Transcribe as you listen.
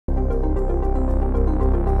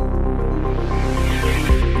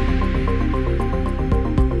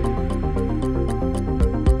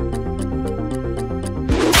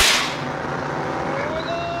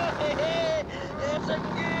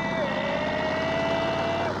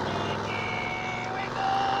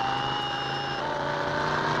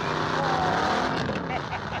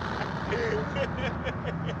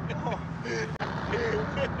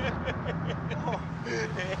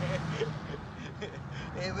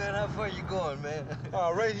man. How far you going, man?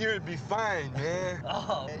 Oh, right here it'd be fine, man.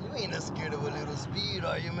 Oh, man, you ain't scared of a little speed,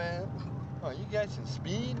 are you, man? Oh, you got some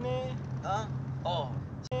speed, man? Huh? Oh.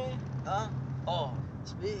 Huh? Oh,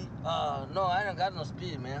 speed? No, I don't got no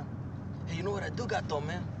speed, man. Hey, you know what I do got, though,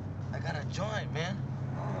 man? I got a joint, man.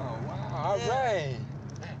 Oh, wow. All right.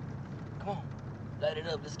 Hey, come on. Light it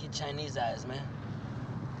up. Let's get Chinese eyes, man.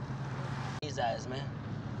 Chinese eyes, man.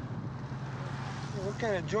 What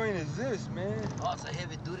kind of joint is this, man? Oh, it's a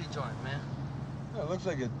heavy-duty joint, man. Oh, it looks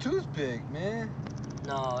like a toothpick, man.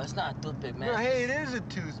 No, it's not a toothpick, man. No, hey, it is a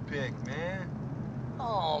toothpick, man.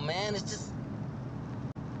 Oh, man, it's just...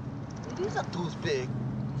 It is a toothpick.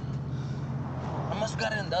 I must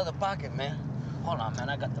got it in the other pocket, man. Hold on, man.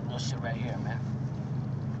 I got the real shit right here, man.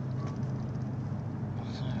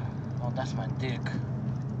 Oh, that's my dick.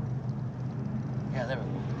 Yeah, there we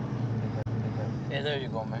go. Hey, there you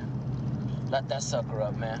go, man. Light that sucker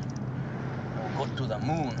up, man. We'll go to the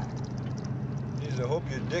moon. Jeez, I hope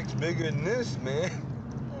your dick's bigger than this, man.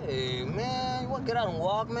 Hey, man, you want to get out and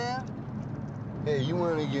walk, man? Hey, you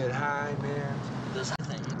want to get high, man? This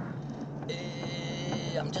thing.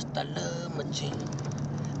 Hey, I'm just a love machine.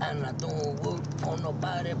 And I don't work for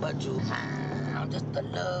nobody but you. I'm just a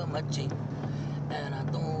love machine. And I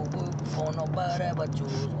don't work for nobody but you.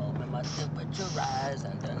 Well, when my temperature rise,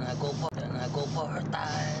 and then I go for her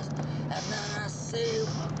thighs. And then I say,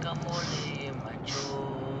 guacamole in my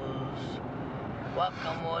juice.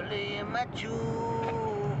 Guacamole in my juice.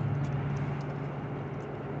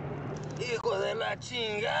 Hijo de la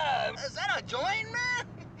chingada. Is that a joint, man?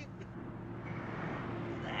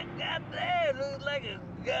 That goddamn looks like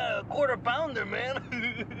a quarter pounder, man.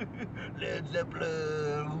 Led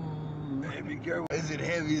Zeppelin. Hey, be careful. Is it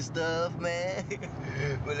heavy stuff, man?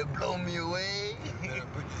 Will it blow me away? Better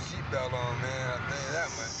put your seatbelt on, man. I'll tell you that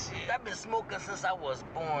much. Shit, I've been smoking since I was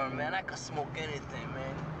born, man. I could smoke anything,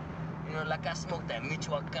 man. You know, like I smoked that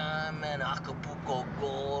Michoacan, man, Acapulco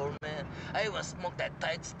Gold, man. I even smoked that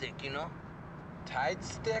tight stick, you know? Tight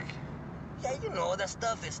stick? Yeah, you know, that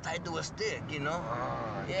stuff is tied to a stick, you know?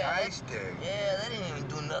 Oh, Yeah, tight stick. Yeah, that didn't even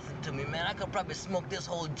do nothing to me, man. I could probably smoke this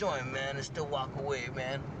whole joint, man, and still walk away,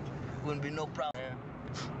 man. Wouldn't be no problem, man.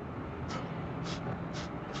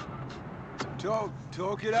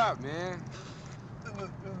 Talk it up, man.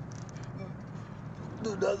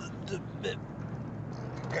 Do nothing to me.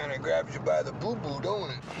 Kind of grabs you by the boo-boo, don't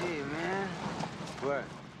it? Hey, man. What?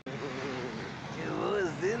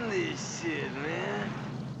 What's in this shit, man?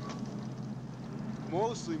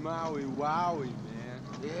 Mostly Maui Wowie, man.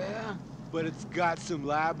 Yeah? But it's got some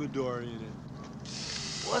Labrador in it.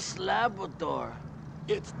 What's Labrador?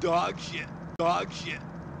 It's dog shit. Dog shit.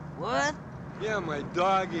 What? Yeah, my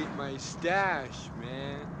dog ate my stash,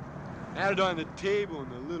 man. I had it on the table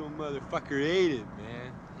and the little motherfucker ate it,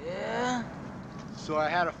 man. Yeah? So I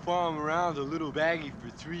had to follow him around the little baggie for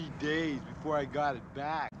 3 days before I got it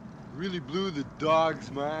back. Really blew the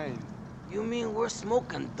dog's mind. You mean we're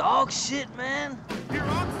smoking dog shit, man? You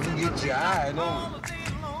get your eye, don't you?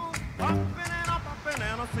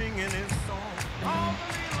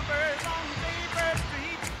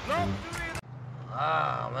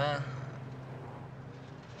 Ah, man.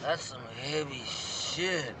 That's some heavy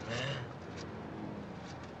shit, man.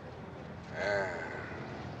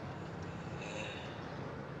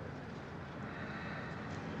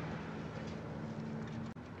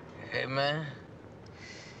 Hey, man.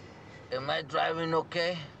 Am I driving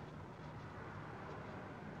okay?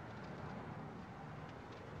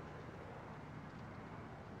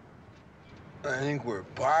 I think we're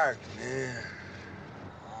parked, man.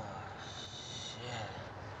 Oh, shit.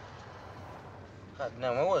 God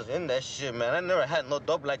damn, I was in that shit, man. I never had no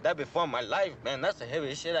dope like that before in my life, man. That's the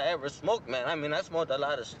heaviest shit I ever smoked, man. I mean, I smoked a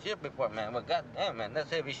lot of shit before, man, but goddamn, man,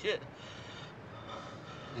 that's heavy shit.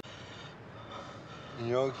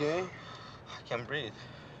 You okay? I can't breathe.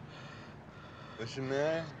 What's the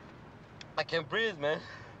matter? I can't breathe, man.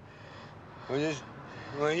 Well,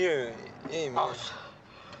 here, hey, man. Oh,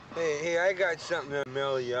 Hey, I got something to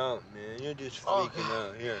mellow you out, man. You're just freaking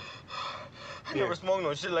out. Here. I never smoked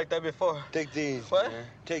no shit like that before. Take these, What? man.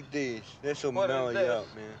 Take these. This'll What mellow is you this? out,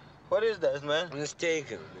 man. What is that, man? Let's take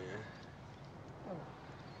them, man.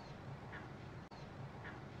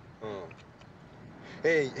 Oh.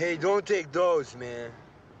 Hey, don't take those, man.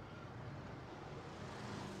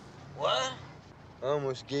 What? I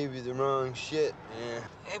almost gave you the wrong shit, man.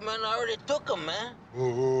 Hey, man, I already took them, man.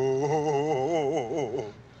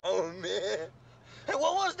 Oh, man. Hey,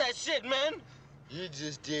 what was that shit, man? You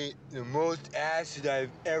just ate the most acid I've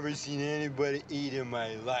ever seen anybody eat in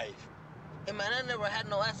my life. Hey, man, I never had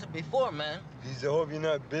no acid before, man. Geez, I hope you're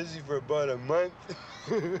not busy for about a month.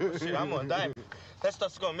 Shit, I'm gonna die. That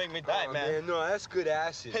stuff's gonna make me die, man. No, that's good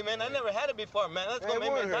acid. Hey, man, I never had it before, man. That's gonna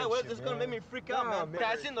make me die. It's gonna make me freak out, man.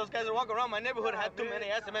 I seen those guys that walk around my neighborhood had too many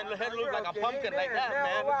acid, man. The head looked like a pumpkin like that,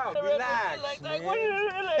 man. Relax, man.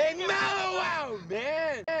 Hey, mellow out,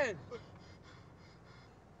 man.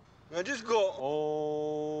 Now just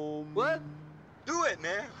go, What? Do it,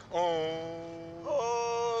 man.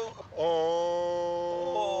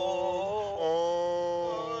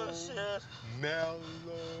 Shit. Mellow.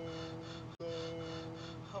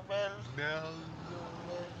 Mellow.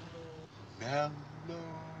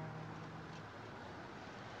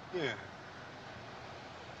 Yeah.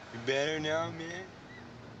 You better now, man?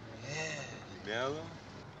 Yeah. You mellow?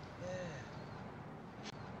 Yeah.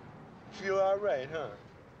 Feel all right, huh?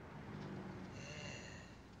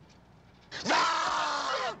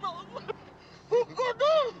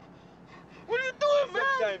 What are you doing, man?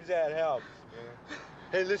 Sometimes that helps, man.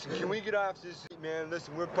 Hey, listen, can we get off this seat, man?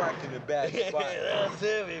 Listen, we're parked in a bad spot. That's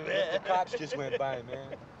heavy, man. The cops just went by,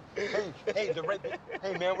 man. Hey,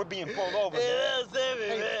 hey, man, we're being pulled over, man. That's heavy,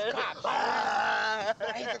 Hey, man. it's cops.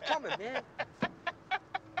 Hey, they're coming, man.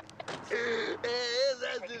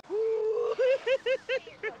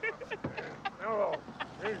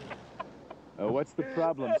 What's the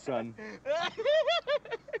problem, son?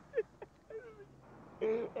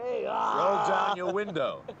 Hey, Roll down your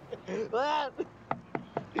window. What?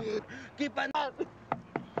 Keep on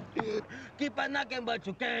knocking, but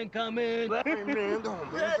you can't come in. Hey, man,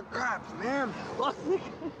 don't, man. It's the cops, man.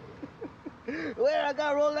 Wait, I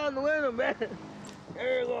gotta roll down the window, man.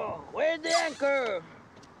 There you go. Where's the anchor?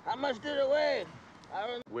 How much did it weigh? I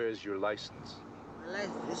don't know. Where's your license?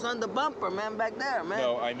 It's on the bumper, man, back there, man.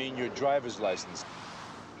 No, I mean your driver's license.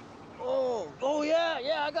 Oh, yeah,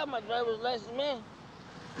 I got my driver's license, man.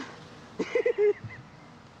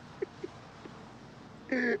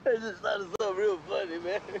 I just thought it so real funny,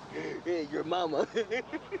 man. Hey, your mama.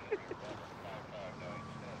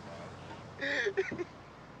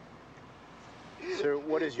 Sir,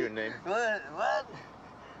 what is your name? What?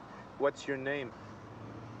 What's your name?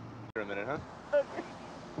 For a minute, huh?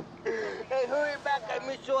 Hey, hurry back. I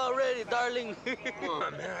missed you already, darling. Come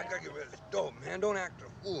on, man. I gotta get rid of this dope, man. Don't act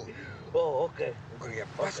a fool. Oh, okay. We're gonna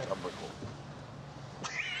get busted.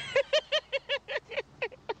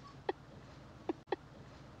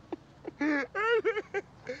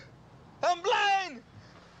 I'm blind!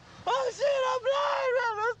 Oh, shit, I'm blind,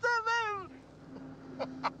 man. What's up,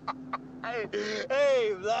 man?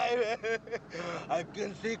 Hey, blind. I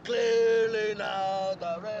can see clearly now.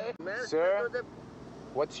 Man, Sir?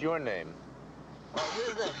 What's your name?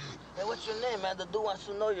 Hey, what's your name, man? The dude wants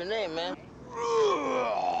to know your name, man.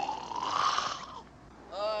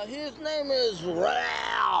 His name is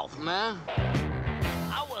Ralph, man.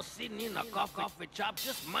 I was sitting in a coffee shop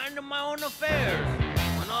just minding my own affairs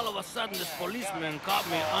when all of a sudden this policeman caught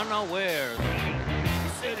me unawares. He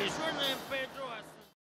said, "Is your name Pedro?" I said,